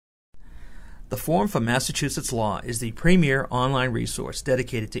The Forum for Massachusetts Law is the premier online resource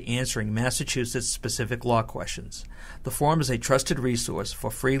dedicated to answering Massachusetts-specific law questions. The Forum is a trusted resource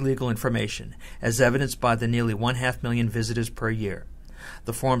for free legal information, as evidenced by the nearly 1/2 million visitors per year.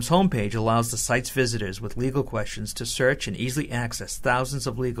 The Forum's homepage allows the site's visitors with legal questions to search and easily access thousands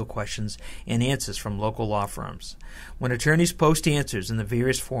of legal questions and answers from local law firms. When attorneys post answers in the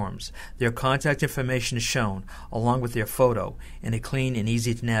various forums, their contact information is shown, along with their photo, in a clean and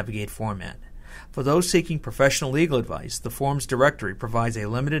easy-to-navigate format. For those seeking professional legal advice, the Forum's directory provides a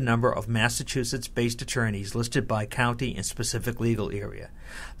limited number of Massachusetts-based attorneys listed by county and specific legal area.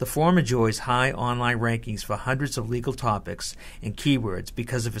 The Forum enjoys high online rankings for hundreds of legal topics and keywords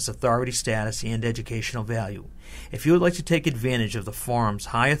because of its authority status and educational value. If you would like to take advantage of the Forum's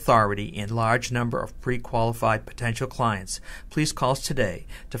high authority and large number of pre-qualified potential clients, please call us today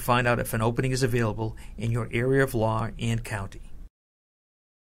to find out if an opening is available in your area of law and county.